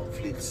resolve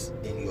conflicts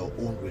in your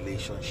own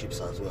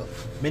relationships as well.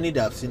 Many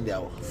that have seen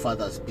their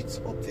fathers beat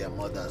up their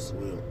mothers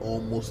will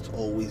almost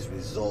always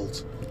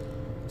result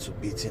to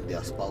beating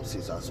their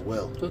spouses as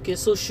well. Okay,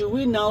 so should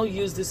we now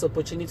use this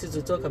opportunity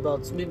to talk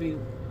about maybe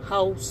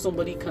how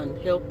somebody can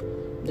help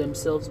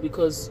themselves?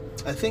 Because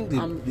I think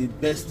the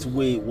best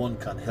way one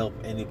can help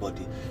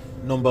anybody,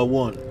 number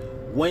one,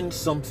 when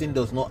something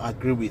does not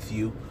agree with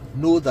you,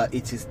 know that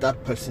it is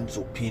that person's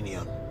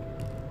opinion.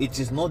 It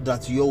is not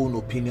that your own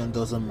opinion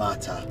doesn't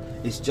matter.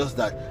 It's just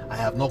that I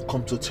have not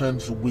come to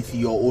terms with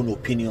your own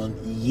opinion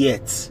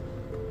yet.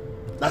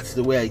 That's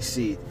the way I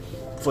see it.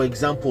 For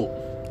example,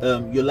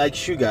 you like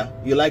sugar,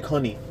 you like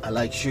honey, I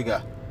like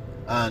sugar.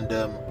 And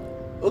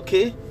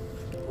okay,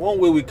 one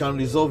way we can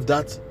resolve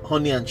that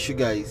honey and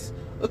sugar is,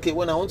 okay,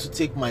 when I want to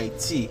take my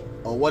tea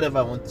or whatever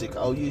I want to take,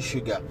 I'll use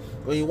sugar.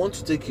 When you want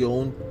to take your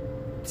own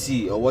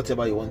tea or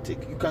whatever you want to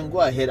take, you can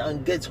go ahead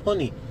and get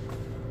honey.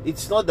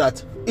 It's not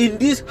that in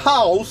this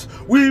house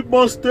we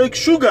must take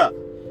sugar.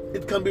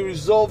 It can be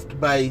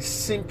resolved by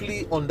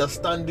simply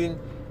understanding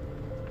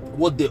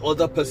what the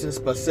other person's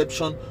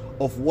perception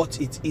of what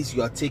it is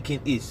you are taking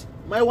is.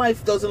 My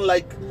wife doesn't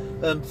like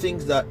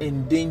things that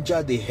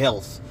endanger the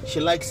health. She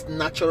likes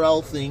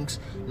natural things,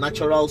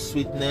 natural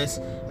sweetness,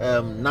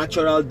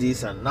 natural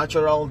this and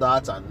natural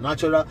that and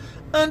natural.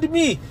 And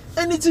me,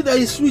 anything that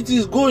is sweet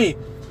is going.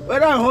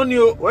 Whether honey,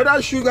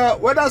 whether sugar,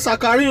 whether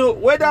saccharin,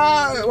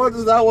 whether what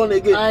is that one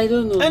again? I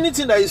don't know.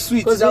 Anything that is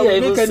sweet, that will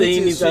make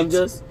anything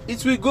sweet.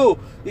 It will go.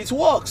 It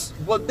works.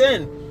 But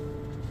then,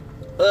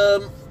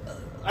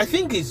 I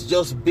think it's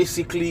just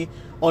basically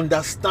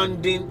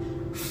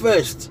understanding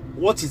first,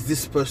 what is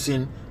this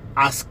person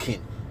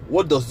asking?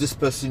 What does this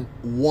person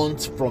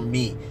want from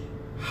me?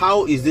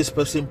 How is this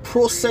person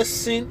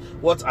processing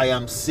what I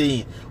am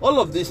saying? All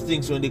of these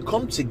things, when they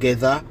come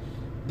together,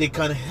 they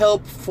can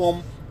help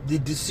form the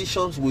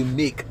decisions we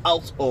make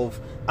out of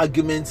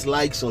arguments,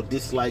 likes or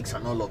dislikes,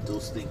 and all of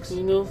those things.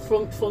 You know,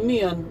 for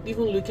me, and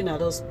even looking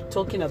at us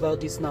talking about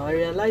this now, I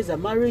realize that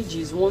marriage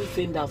is one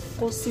thing that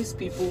forces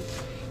people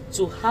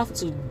to have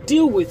to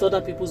deal with other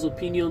people's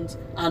opinions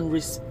and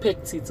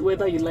respect it,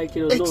 whether you like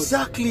it or not.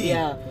 Exactly.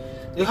 Yeah.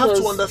 You have to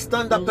Because-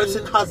 understand that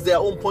person has their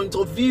own point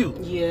of view.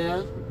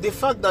 Yeah. The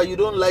fact that you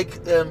don't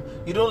like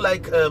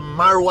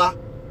marwa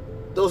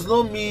does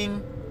not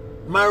mean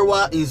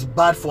marwa is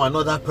bad for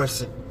another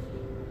person.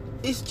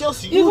 It's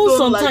just you Even don't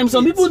sometimes like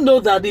some it. people know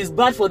that it's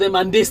bad for them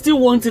and they still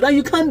want it, and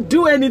you can't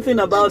do anything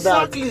about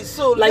Exactly. that.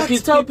 So Like let you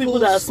tell people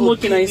that are people's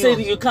smoking and you say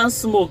opinions- you can't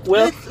smoke.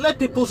 Well, let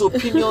people's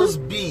opinions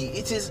be.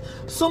 It is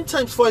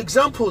sometimes, for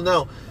example,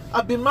 now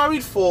I've been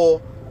married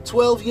for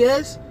 12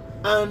 years,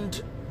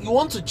 and you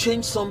want to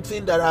change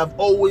something that I've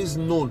always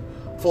known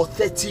for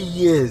 30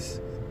 years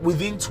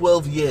within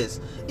 12 years.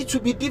 It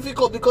will be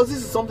difficult because this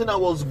is something I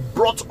was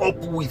brought up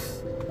with.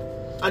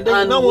 And then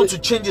And you now want we-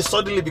 to change it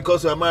suddenly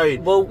because you are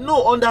married. Well-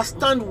 No,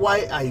 understand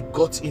why I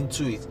got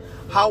into it,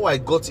 how I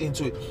got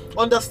into it.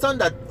 Understand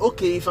that,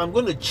 okay, if I'm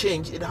going to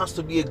change, it has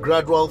to be a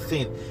gradual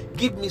thing.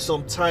 Give me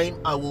some time,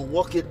 I will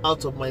work it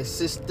out of my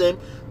system.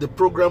 The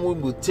program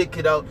will take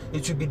it out,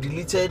 it will be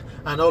deleted,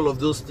 and all of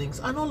those things,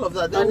 and all of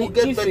that. Then we'll and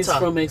get if better. it's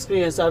from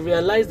experience, I've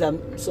realized that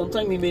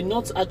sometimes it may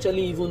not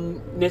actually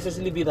even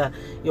necessarily be that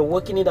you're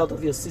working it out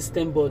of your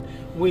system, but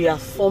we are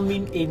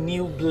forming a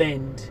new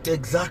blend.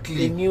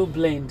 Exactly. A new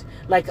blend.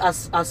 Like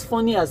as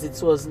funny as it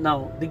was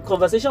now, the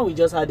conversation we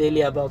just had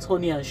earlier about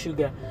honey and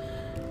sugar,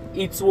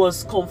 it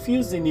was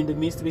confusing in the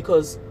midst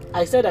because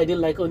I said I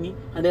didn't like honey,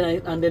 and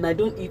then I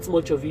don't eat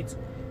much of it.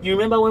 You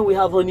remember when we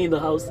have honey in the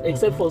house,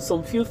 except for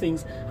some few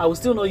things, I will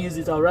still not use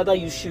it. I'll rather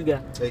use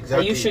sugar. Exactly.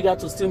 I use sugar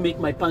to still make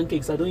my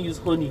pancakes. I don't use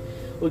honey.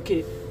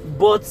 Okay.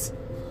 But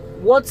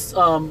what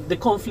the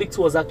conflict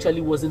was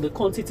actually was in the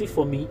quantity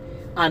for me,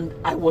 and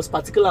I was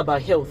particular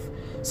about health.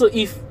 So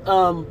if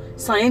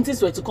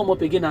scientists were to come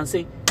up again and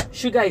say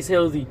sugar is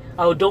healthy,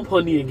 I'll dump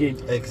honey again.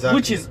 Exactly.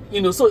 Which is,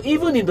 so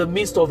even in the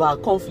midst of our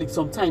conflict,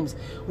 sometimes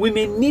we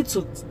may need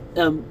to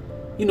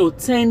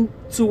tend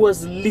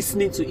towards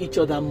listening to each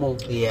other more.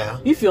 Yeah.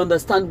 If you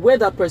understand where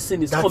that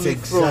person is That's coming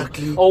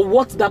exactly- from, or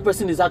what that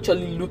person is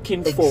actually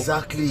looking for,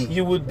 Exactly.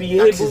 you would be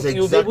That able, is you'll be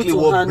able exactly to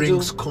what handle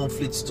brings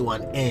conflicts to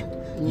an end.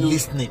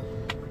 Listening.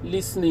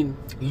 listening.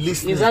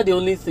 Listening. Is that the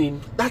only thing?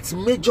 That's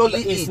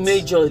majorly It's it.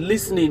 major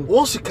listening.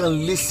 Once you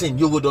can listen,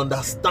 you would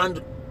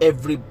understand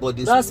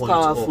everybody's That's point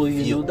powerful, of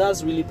view.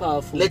 That's really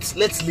powerful. Let's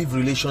leave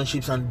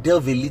relationships and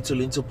delve a little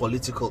into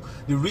political.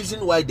 The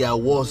reason why there are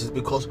wars is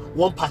because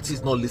one party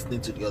is not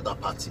listening to the other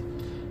party.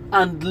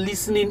 And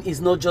listening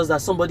is not just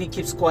that somebody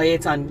keeps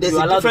quiet and There's you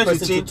a allow the difference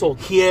person to between talk.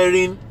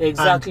 hearing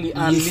Exactly,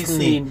 and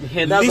listening.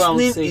 Yeah, that's what I'm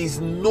listening saying.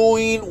 is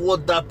knowing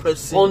what that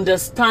person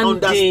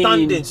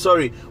Understanding.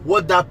 sorry,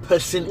 what that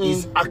person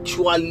is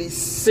actually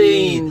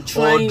saying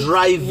or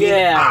driving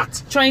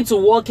at. Trying to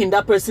walk in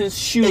that person's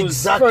shoes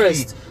Exactly.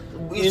 first.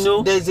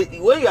 There's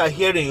when you are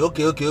hearing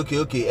okay,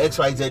 X,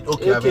 Y, Z,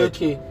 okay, I've heard.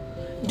 Okay.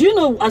 Do you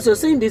know, as you're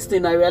saying this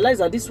thing, I realize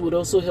that this would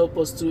also help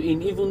us to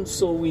in even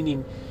soul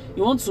winning.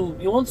 You want to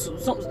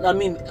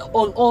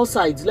on all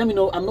sides. Let me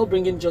know, I'm not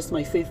bringing just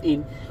my faith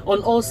in.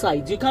 On all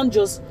sides, you can't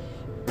just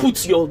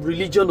put your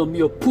religion on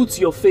me or put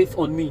your faith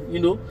on me,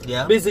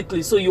 Yeah.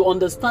 basically. So you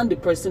understand the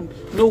person,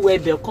 know where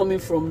they're coming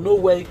from, know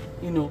where,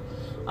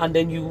 and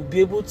then you'll be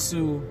able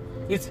to,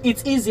 it's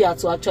easier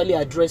to actually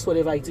address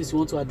whatever it is you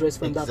want to address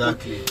from that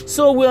Exactly. point.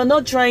 So we're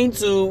not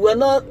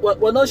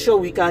we're not sure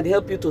we can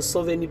help you to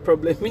solve any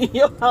problem in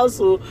your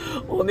household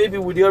or maybe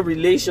with your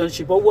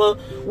relationship, or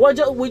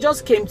we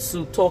just came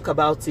to talk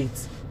about it.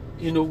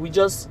 We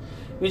just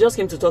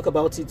came to talk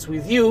about it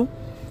with you,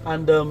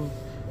 and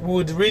we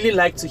would really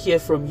like to hear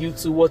from you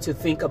too, what you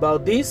think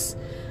about this.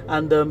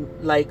 And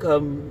like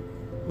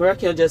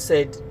Miracle just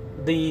said,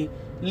 the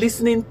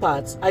listening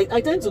part, I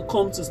tend to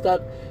come to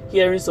start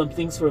hearing some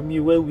things from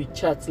you when we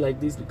chat like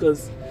this,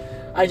 because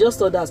I just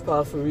thought that's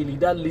powerful, really,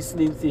 that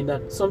listening thing.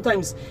 That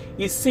sometimes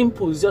it's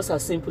simple, it's just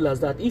as simple as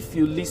that. If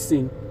you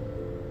listen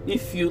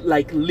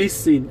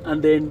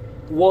and then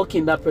walk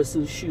in that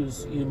person's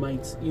shoes, you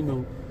might,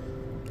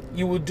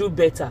 you would do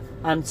better.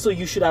 And so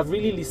you should have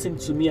really listened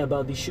to me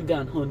about the sugar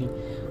and honey.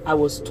 I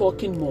was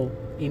talking more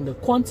in the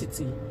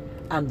quantity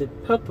and the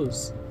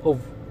purpose of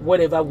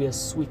whatever we are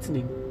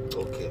sweetening.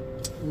 Okay.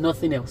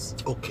 Nothing else.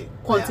 Okay.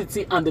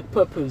 Quantity and the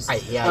purpose. I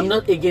hear I'm you.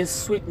 not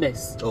against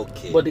sweetness.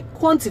 Okay. But the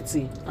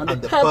quantity and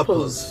And the the purpose.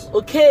 purpose.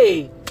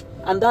 Okay.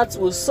 And that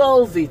will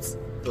solve it.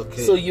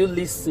 Okay. So you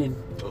listen.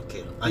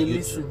 Okay. You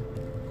listen.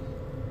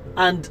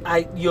 And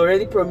you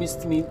already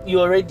promised me, you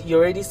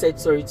already said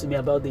sorry to me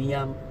about the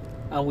yam,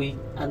 and we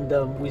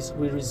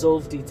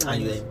resolved it.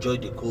 And you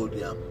enjoyed the cold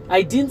yam.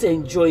 I didn't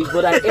enjoy it,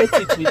 but I ate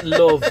it with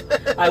love.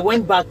 I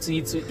went back to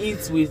it to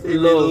eat with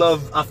love.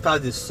 Love after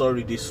the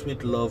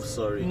sweet love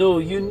sorry. No,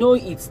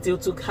 it still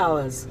took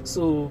hours.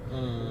 So,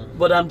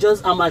 but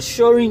I'm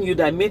assuring you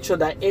that I made sure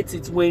that I ate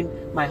it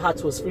when my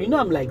heart was free.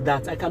 I'm like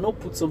that. I cannot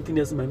put something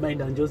else in my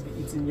mind and just be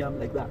eating yam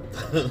like that.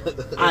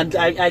 And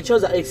I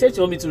chose that, except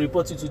you want me to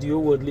report you to the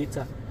whole world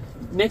later.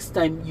 Next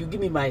time, you give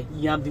me my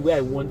yam the way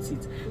I want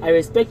it. I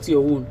respect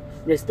your own.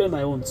 Respect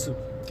my own too.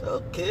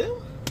 Okay.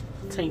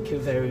 Thank you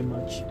very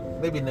much.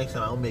 Maybe next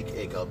time I'll make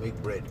egg, I'll make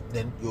bread.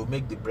 Then you'll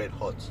make the bread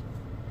hot.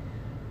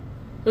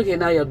 Okay,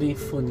 now you're being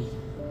funny.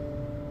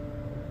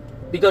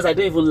 because I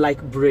don't even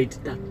like bread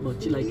that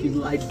much. Like, you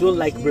know, I don't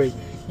like bread.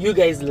 You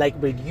guys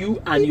like bread.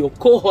 You and your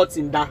cohorts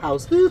in that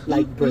house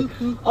like bread.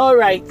 All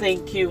right,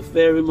 thank you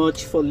very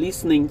much for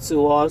listening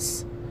to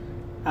us.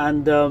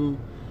 And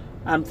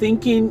I'm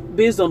thinking,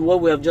 based on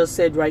what we have just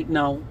said right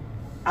now,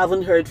 I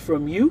haven't heard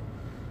from you.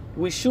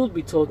 We should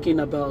be talking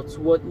about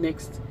what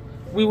next.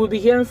 We will be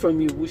hearing from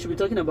you. We should be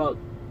talking about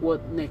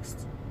what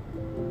next.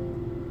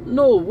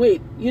 No,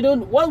 wait. You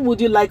don't. What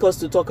would you like us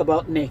to talk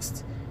about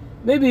next?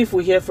 Maybe if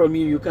we hear from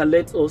you, you can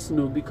let us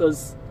know,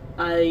 because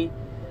I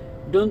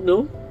don't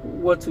know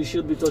what we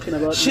should be talking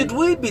about. Should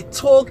we be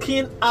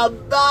talking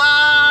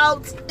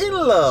about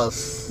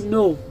in-laws?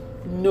 No,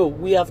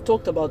 we have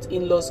talked about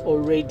in-laws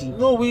already.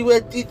 No,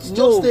 it's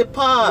just a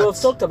part. We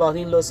have talked about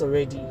in-laws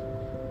already.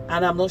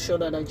 And I'm not sure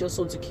that I just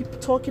want to keep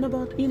talking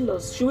about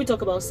in-laws. Should we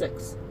talk about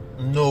sex?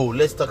 No,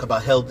 let's talk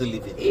about healthy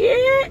living.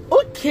 Yeah,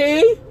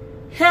 okay.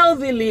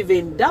 Healthy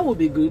living, that would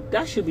be good.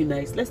 That should be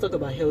nice. Let's talk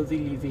about healthy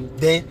living.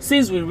 Then,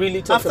 since we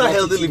really talked after about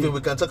healthy it living,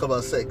 we can talk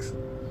about sex.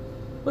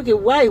 Okay,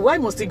 why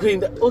must it go in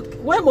that? Okay,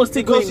 why must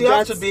it go in that? Because you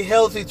have to be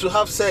healthy to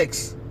have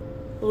sex.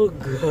 Oh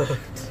God.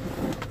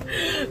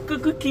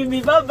 Kuku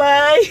Kimi, bye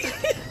bye.